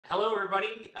Hello,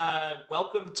 everybody.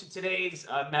 Welcome to today's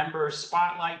member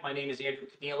spotlight. My name is Andrew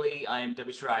Keneally. I am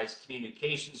WCRI's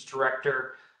Communications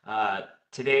Director.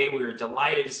 Today, we are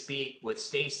delighted to speak with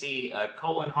Stacy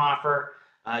Kohlnhofer,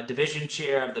 Division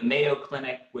Chair of the Mayo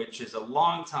Clinic, which is a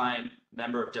longtime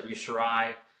member of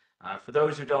WCRI. For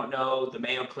those who don't know, the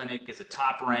Mayo Clinic is a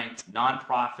top-ranked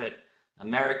nonprofit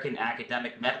American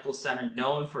academic medical center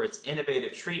known for its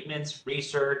innovative treatments,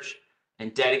 research,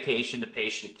 and dedication to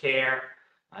patient care,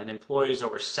 and employs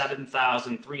over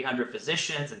 7,300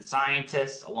 physicians and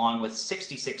scientists, along with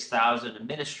 66,000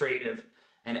 administrative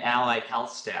and allied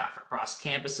health staff across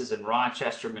campuses in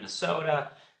Rochester,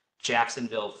 Minnesota,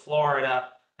 Jacksonville, Florida,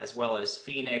 as well as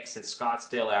Phoenix and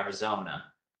Scottsdale, Arizona.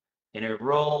 In her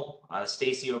role,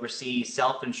 Stacy oversees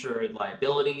self-insured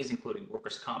liabilities, including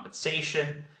workers'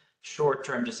 compensation,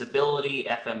 short-term disability,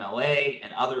 FMLA,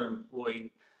 and other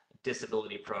employee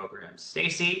disability programs.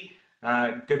 Stacy,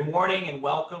 good morning and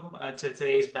welcome to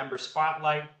today's Member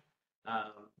Spotlight.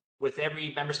 With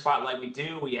every Member Spotlight we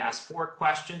do, we ask 4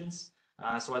 questions.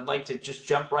 So I'd like to just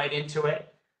jump right into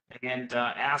it and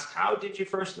ask, how did you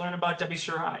first learn about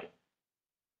WCRI?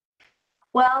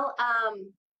 Well,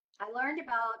 I learned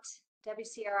about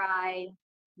WCRI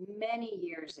many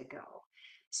years ago.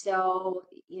 So,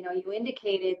 you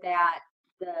indicated that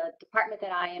the department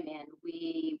that I am in,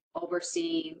 we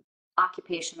oversee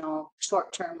occupational,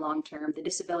 short-term, long-term, the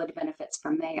disability benefits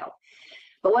from Mayo.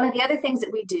 But one of the other things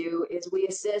that we do is we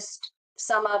assist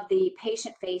some of the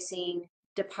patient-facing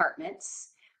departments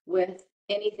with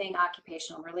anything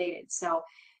occupational related. So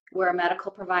we're a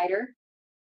medical provider,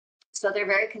 so they're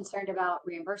very concerned about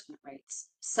reimbursement rates.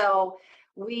 So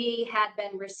we had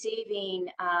been receiving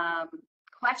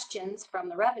questions from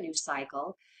the revenue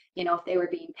cycle, if they were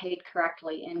being paid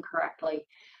correctly, incorrectly.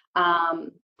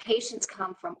 Patients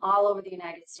come from all over the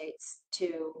United States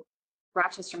to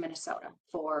Rochester, Minnesota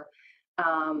for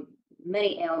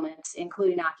many ailments,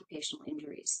 including occupational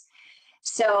injuries.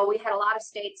 So we had a lot of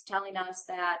states telling us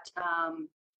that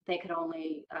they could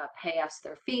only pay us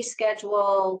their fee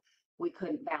schedule, we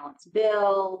couldn't balance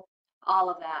bill,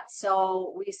 all of that.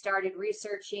 So we started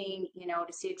researching,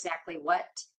 to see exactly what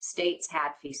states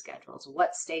had fee schedules,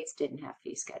 what states didn't have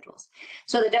fee schedules.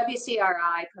 So the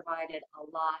WCRI provided a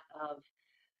lot of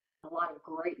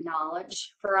great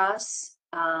knowledge for us.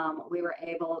 We were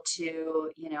able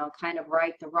to, kind of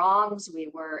right the wrongs. We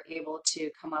were able to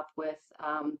come up with,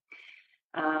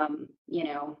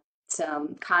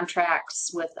 some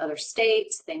contracts with other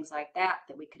states, things like that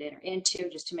we could enter into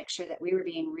just to make sure that we were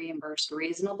being reimbursed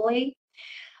reasonably.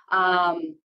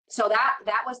 So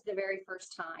that was the very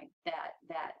first time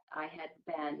that I had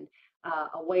been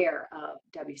aware of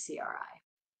WCRI.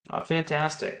 Oh,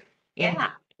 fantastic.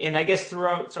 Yeah. And I guess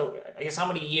how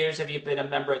many years have you been a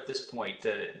member at this point,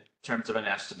 in terms of an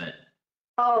estimate?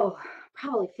 Oh,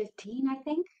 probably 15, I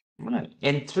think. Right.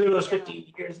 And through those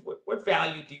 15 years, what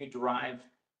value do you derive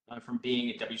from being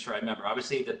a WCRI member?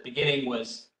 Obviously, the beginning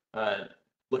was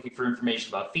looking for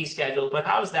information about fee schedule, but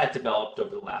how has that developed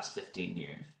over the last 15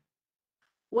 years?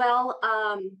 Well,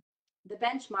 the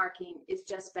benchmarking has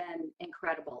just been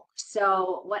incredible.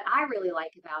 So what I really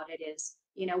like about it is,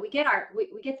 we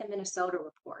get the Minnesota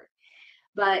report,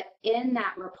 but in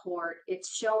that report, it's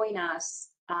showing us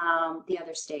the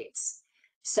other states.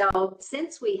 So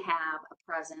since we have a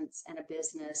presence and a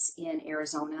business in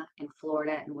Arizona and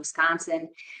Florida and Wisconsin,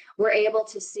 we're able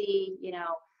to see,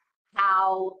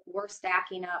 how we're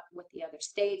stacking up with the other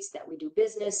states that we do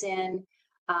business in.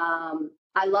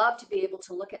 I love to be able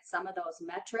to look at some of those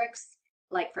metrics,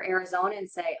 like for Arizona, and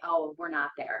say, oh, we're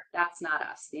not there. That's not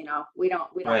us. We don't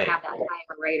Right. have that high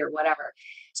of a rate or whatever.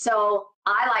 So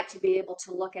I like to be able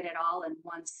to look at it all in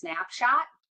one snapshot.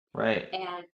 Right.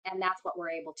 And that's what we're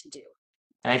able to do.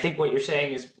 And I think what you're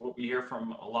saying is what we hear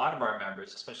from a lot of our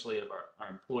members, especially of our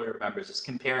employer members, is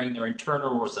comparing their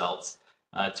internal results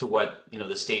to what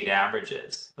the state average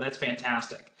is. So that's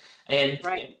fantastic. And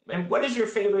Right. And what is your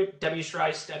favorite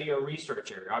WCRI study or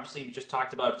research area? Obviously, you just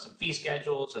talked about some fee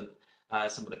schedules and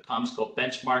some of the CommScope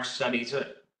benchmark studies.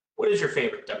 What is your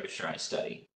favorite WCRI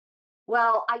study?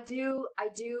 Well, I do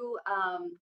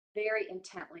very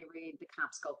intently read the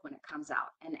CommScope when it comes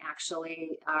out. And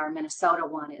actually, our Minnesota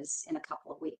one is in a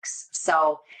couple of weeks.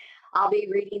 So I'll be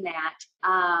reading that.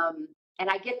 And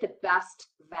I get the best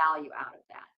value out of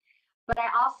that. But I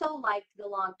also like the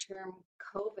long-term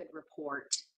COVID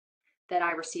report that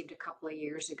I received a couple of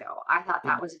years ago. I thought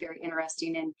that was very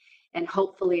interesting. And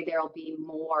hopefully there'll be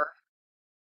more,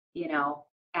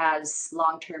 as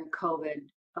long-term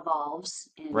COVID evolves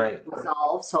and Right.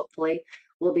 resolves, hopefully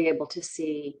we'll be able to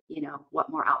see, what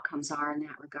more outcomes are in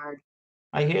that regard.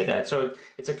 I hear that. So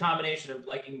it's a combination of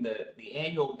liking the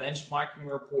annual benchmarking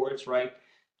reports, right?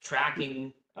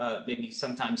 Tracking maybe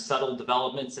sometimes subtle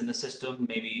developments in the system,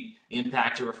 maybe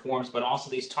impact of reforms, but also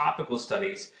these topical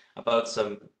studies about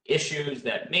some issues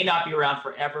that may not be around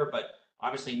forever, but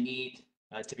obviously need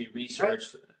to be Right.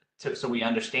 researched so we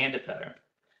understand it better.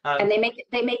 And Um, they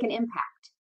make an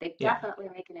impact. They yeah. definitely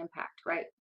make an impact, right?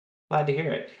 Glad to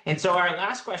hear it. And so our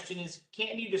last question is,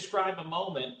 can you describe a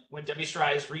moment when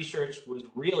WCRI's research was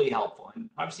really helpful? And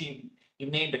obviously, you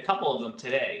named a couple of them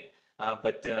today,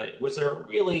 but was there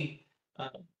really uh,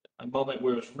 a moment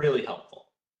where it was really helpful?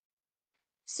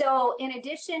 So in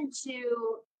addition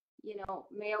to,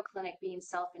 Mayo Clinic being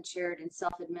self-insured and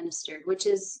self-administered, which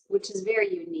is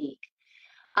very unique,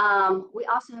 we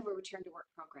also have a return to work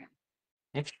program.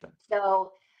 Interesting.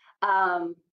 So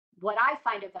what I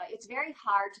find about it's very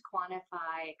hard to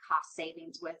quantify cost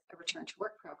savings with a return to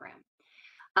work program,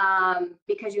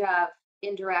 because you have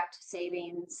indirect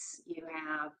savings, you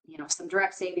have some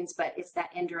direct savings, but it's that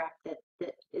indirect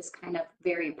that is kind of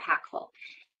very impactful.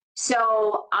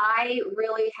 So I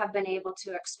really have been able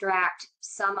to extract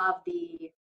some of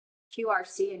the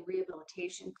QRC and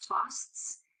rehabilitation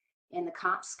costs in the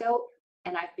comp scope,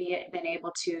 and I've been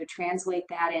able to translate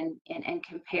that and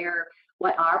compare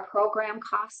what our program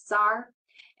costs are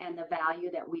and the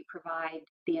value that we provide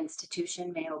the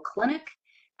institution, Mayo Clinic,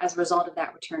 as a result of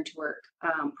that return to work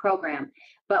program.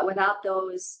 But without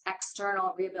those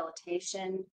external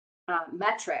rehabilitation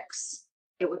metrics,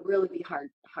 it would really be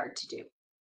hard to do.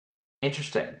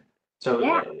 Interesting. So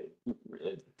Yeah.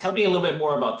 tell me a little bit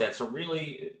more about that. So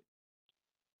really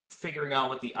figuring out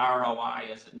what the ROI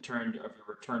is in terms of your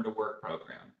return to work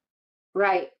program.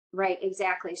 Right,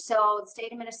 exactly. So the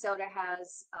state of Minnesota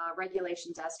has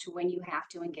regulations as to when you have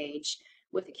to engage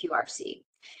with the QRC.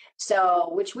 So,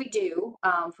 which we do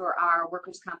for our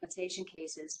workers' compensation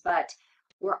cases, but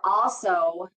we're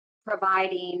also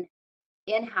providing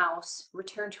in-house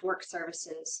return to work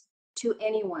services to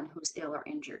anyone who's ill or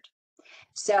injured.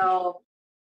 So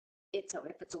if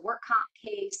it's a work comp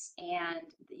case and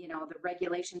the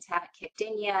regulations haven't kicked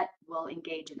in yet, we'll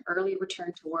engage in early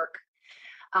return to work,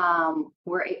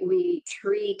 where we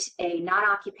treat a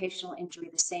non-occupational injury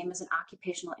the same as an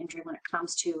occupational injury when it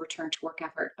comes to return to work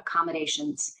effort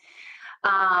accommodations.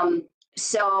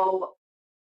 So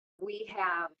we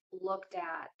have looked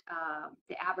at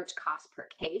the average cost per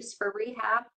case for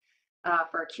rehab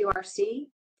for QRC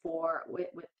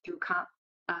through comp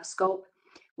scope.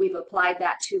 We've applied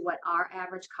that to what our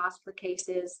average cost per case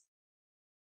is.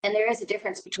 And there is a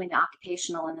difference between the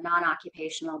occupational and the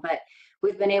non-occupational, but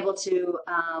we've been able to,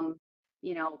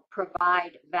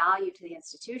 provide value to the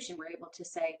institution. We're able to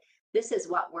say, this is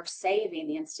what we're saving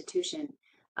the institution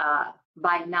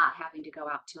by not having to go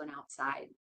out to an outside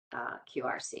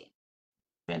QRC.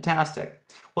 Fantastic.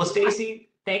 Well, Stacy,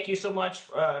 thank you so much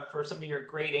for some of your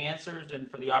great answers and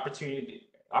for the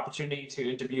opportunity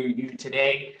to interview you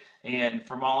today. And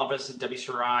from all of us at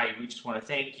WCRI, we just want to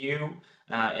thank you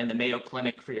and the Mayo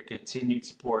Clinic for your continued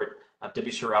support of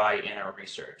WCRI and our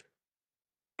research.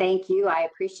 Thank you. I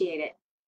appreciate it.